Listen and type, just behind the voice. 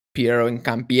Piero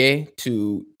Hincapie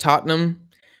to Tottenham,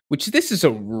 which this is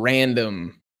a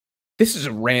random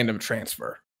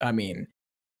transfer. I mean,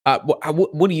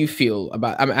 what do you feel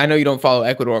about? I mean, I know you don't follow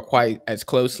Ecuador quite as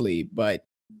closely, but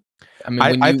I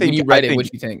mean, when you read it, what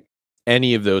do you think?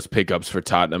 Any of those pickups for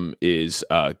Tottenham is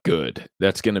good.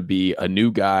 That's going to be a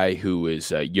new guy who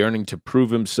is yearning to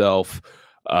prove himself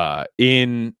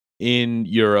in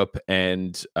Europe,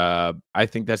 and I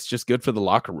think that's just good for the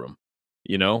locker room.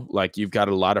 You know, like you've got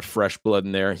a lot of fresh blood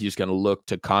in there. He's going to look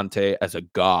to Conte as a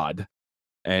god,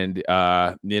 and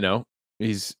you know,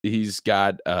 he's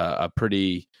got a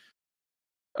pretty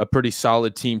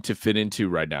solid team to fit into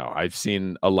right now. I've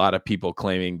seen a lot of people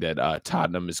claiming that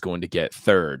Tottenham is going to get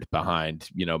third behind,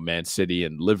 you know, Man City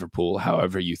and Liverpool.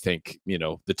 However you think, you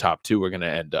know, the top two are going to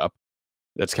end up.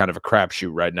 That's kind of a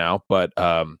crapshoot right now. But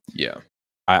yeah,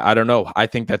 I don't know. I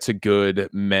think that's a good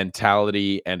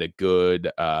mentality and a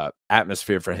good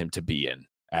atmosphere for him to be in.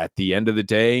 At the end of the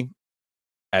day,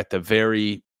 at the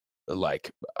very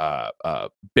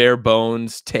bare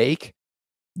bones take,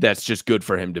 that's just good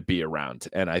for him to be around.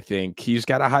 And I think he's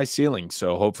got a high ceiling.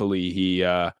 So hopefully he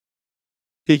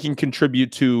can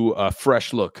contribute to a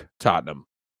fresh look Tottenham,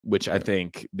 which I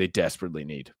think they desperately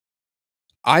need.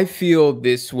 I feel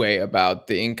this way about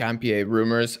the Hincapie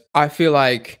rumors. I feel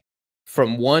like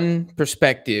from one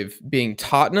perspective, being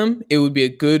Tottenham, it would be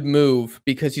a good move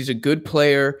because he's a good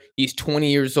player. He's 20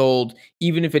 years old.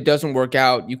 Even if it doesn't work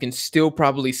out, you can still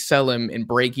probably sell him and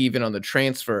break even on the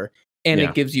transfer. And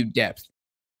it gives you depth.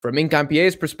 From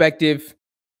Hincapie's perspective,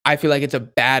 I feel like it's a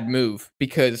bad move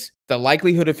because the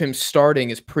likelihood of him starting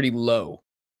is pretty low.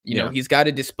 You know, he's got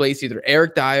to displace either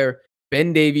Eric Dyer,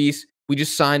 Ben Davies. We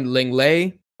just signed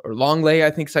Longley,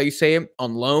 I think is how you say it,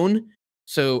 on loan.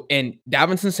 So, and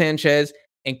Davinson Sanchez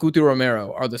and Couto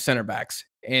Romero are the center backs,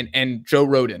 and Joe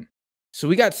Rodon. So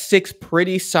we got 6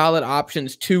 pretty solid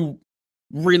options, 2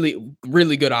 really,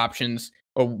 really good options,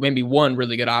 or maybe 1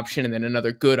 really good option and then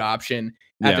another good option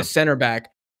at the center back.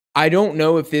 I don't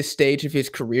know if this stage of his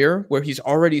career, where he's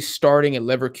already starting at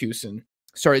Leverkusen,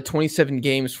 started 27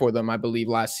 games for them, I believe,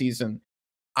 last season.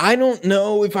 I don't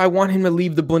know if I want him to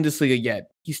leave the Bundesliga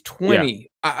yet. He's 20.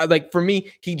 Like, for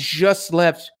me, he just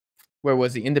left. Where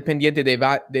was he? Independiente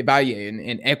de Valle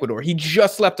in Ecuador. He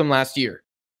just left them last year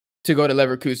to go to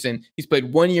Leverkusen. He's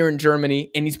played 1 year in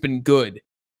Germany, and he's been good.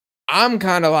 I'm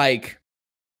kind of like,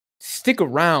 stick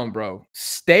around, bro.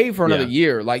 Stay for another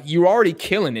year. Like, you're already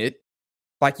killing it.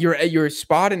 Like, your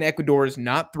spot in Ecuador is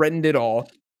not threatened at all.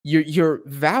 Your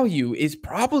value is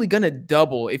probably going to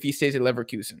double if he stays at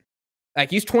Leverkusen. Like,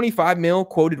 he's 25 mil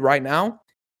quoted right now.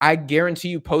 I guarantee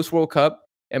you post-World Cup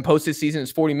and post this season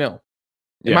is 40 mil.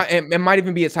 It might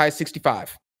even be as high as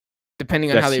 65,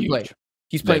 depending on how they play.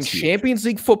 He's playing Champions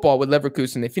League football with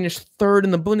Leverkusen. They finished 3rd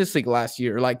in the Bundesliga last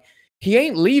year. Like, he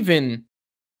ain't leaving.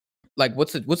 Like,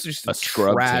 what's just a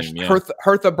scrub trash team,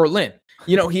 Hertha Berlin?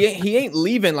 You know, he ain't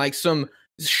leaving like some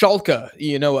Schalke,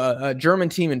 you know, a German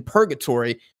team in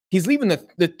purgatory. He's leaving the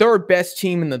 3rd best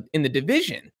team in the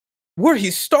division where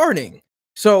he's starting.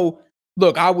 So,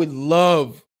 look, I would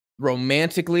love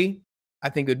romantically. I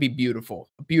think it would be beautiful,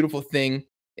 a beautiful thing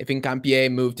if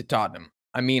Hincapie moved to Tottenham.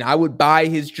 I mean, I would buy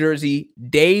his jersey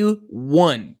day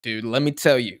 1, dude. Let me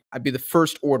tell you, I'd be the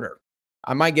first order.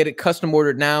 I might get it custom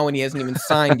ordered now and he hasn't even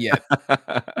signed yet.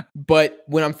 But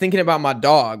when I'm thinking about my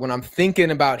dog, when I'm thinking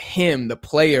about him, the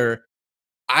player,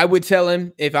 I would tell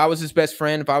him, if I was his best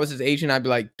friend, if I was his agent, I'd be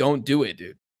like, don't do it,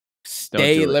 dude.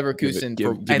 Stay at Leverkusen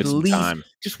for at least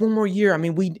just 1 more year. I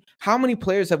mean, how many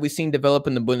players have we seen develop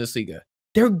in the Bundesliga?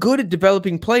 They're good at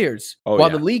developing players. While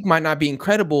the league might not be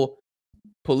incredible,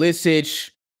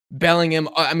 Pulisic, Bellingham,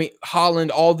 I mean,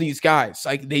 Holland, all these guys,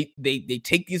 like they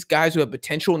take these guys who have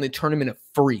potential and they turn them into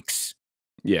freaks.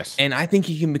 Yes. And I think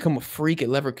he can become a freak at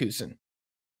Leverkusen.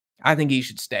 I think he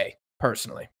should stay,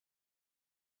 personally.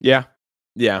 Yeah.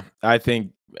 Yeah. I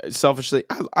think selfishly,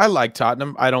 I like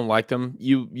Tottenham. I don't like them.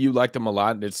 You like them a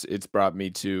lot. It's brought me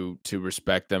to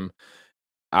respect them.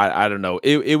 I don't know.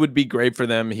 It would be great for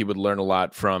them. He would learn a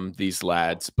lot from these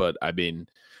lads. But, I mean,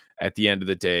 at the end of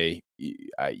the day,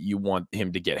 you want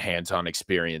him to get hands-on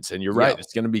experience. And you're right.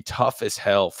 It's going to be tough as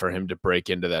hell for him to break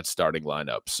into that starting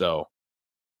lineup. So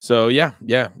yeah.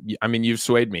 I mean, you've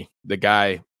swayed me. The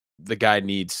guy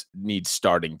needs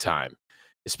starting time,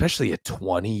 especially at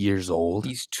 20 years old.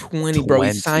 He's 20, bro.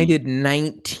 He signed at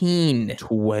 19.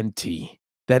 20.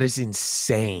 That is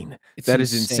insane. That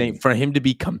is insane. For him to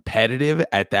be competitive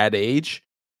at that age.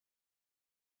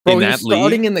 Bro, he's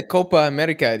starting in the Copa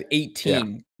America at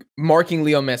 18, marking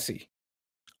Leo Messi.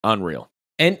 Unreal.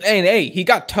 And hey, he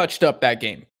got touched up that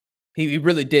game. He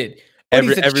really did. But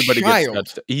he's a Everybody gets child.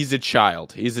 touched. He's a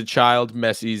child. He's a child.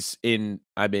 Messi's in,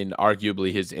 I mean,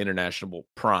 arguably his international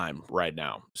prime right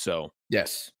now. So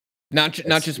Yes. Not just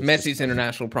it's just Messi's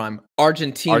international prime,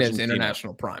 Argentina's Argentina.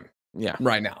 international prime Yeah.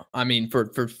 right now. I mean, for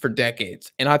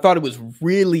decades. And I thought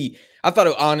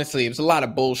honestly, it was a lot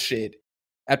of bullshit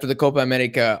after the Copa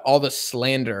America, all the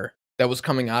slander that was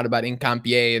coming out about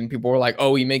Hincapié, and people were like,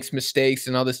 "Oh, he makes mistakes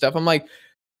and all this stuff." I'm like,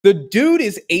 the dude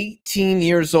is 18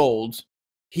 years old.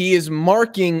 He is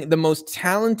marking the most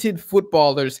talented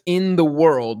footballers in the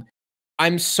world.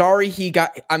 I'm sorry he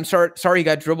got he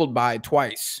got dribbled by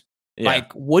twice. Yeah.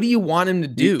 Like, what do you want him to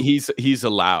do? He's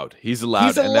allowed. He's allowed.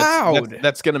 He's allowed. And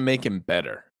that's gonna make him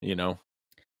better, you know?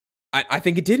 I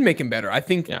think it did make him better. I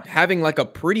think having like a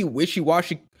pretty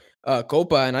wishy-washy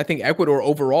Copa, and I think Ecuador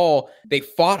overall, they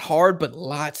fought hard, but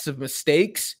lots of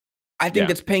mistakes. I think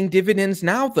that's paying dividends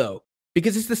now, though,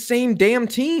 because it's the same damn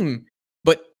team,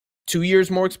 but 2 years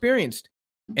more experienced.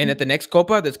 And at the next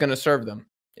Copa, that's going to serve them.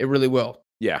 It really will.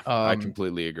 Yeah, I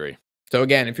completely agree. So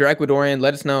again, if you're Ecuadorian,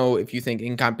 let us know if you think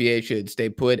Hincapie should stay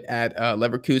put at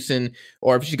Leverkusen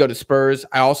or if he should go to Spurs.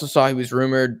 I also saw he was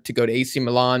rumored to go to AC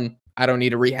Milan. I don't need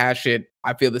to rehash it.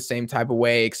 I feel the same type of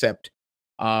way, except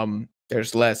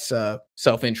there's less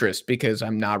self-interest because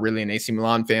I'm not really an AC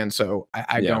Milan fan, so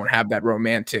I don't have that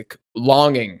romantic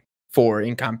longing for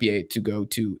Hincapie to go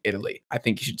to Italy. I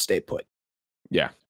think he should stay put. Yeah,